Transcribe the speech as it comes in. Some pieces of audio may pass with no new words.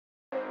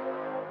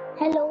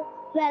Hello,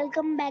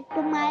 welcome back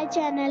to my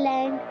channel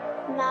and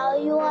now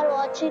you are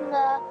watching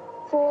a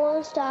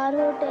 4-star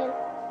hotel.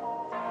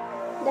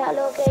 The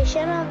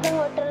location of the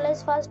hotel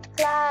is first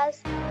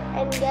class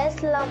and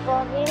guests love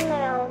walking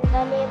around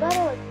the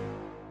neighborhood.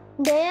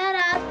 There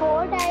are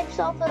 4 types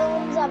of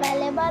rooms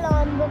available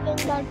on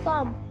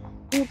booking.com.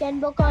 You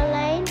can book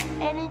online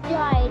and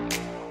enjoy it.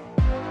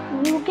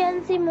 You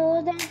can see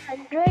more than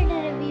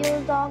 100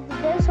 reviews of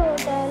this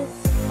hotel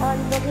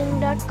on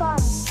booking.com.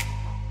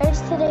 Its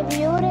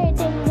review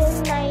rating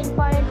is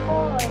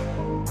 9.4,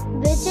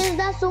 which is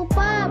the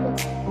superb.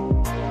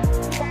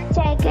 The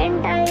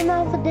check-in time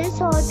of this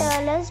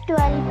hotel is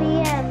 12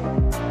 p.m.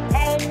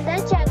 and the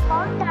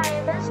check-out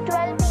time is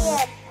 12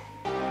 p.m.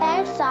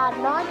 Pets are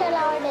not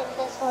allowed in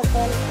this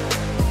hotel.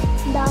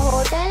 The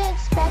hotel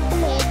expects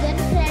major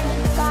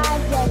credit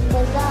cards and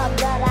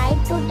reserves the right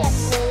to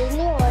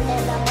temporarily hold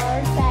an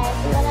amount prior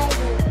to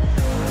arrival.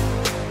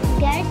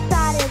 Guests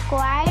are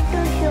required to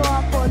show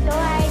a photo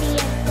ID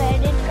and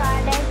credit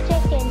card at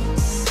check-in.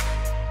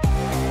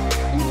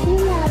 If you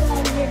have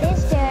already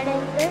stayed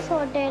in this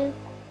hotel,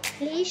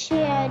 please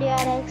share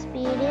your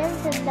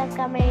experience in the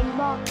comment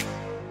box.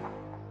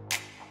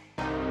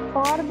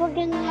 For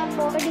booking or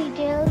more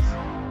details,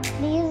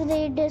 please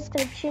read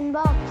description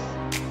box.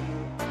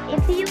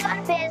 If you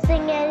are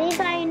facing any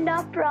kind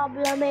of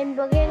problem in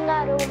booking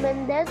a room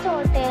in this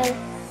hotel,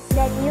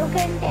 then you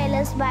can tell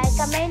us by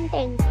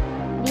commenting.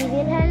 We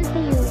will help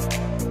you.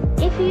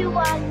 If you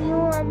are new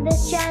on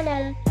this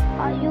channel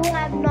or you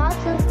have not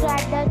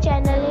subscribed our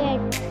channel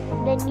yet,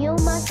 then you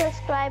must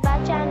subscribe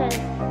our channel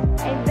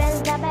and press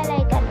the bell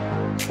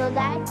icon so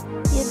that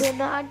you do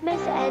not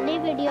miss any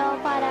video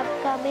of our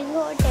upcoming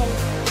hotel.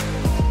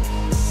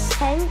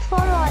 Thanks for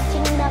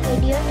watching the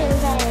video till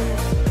the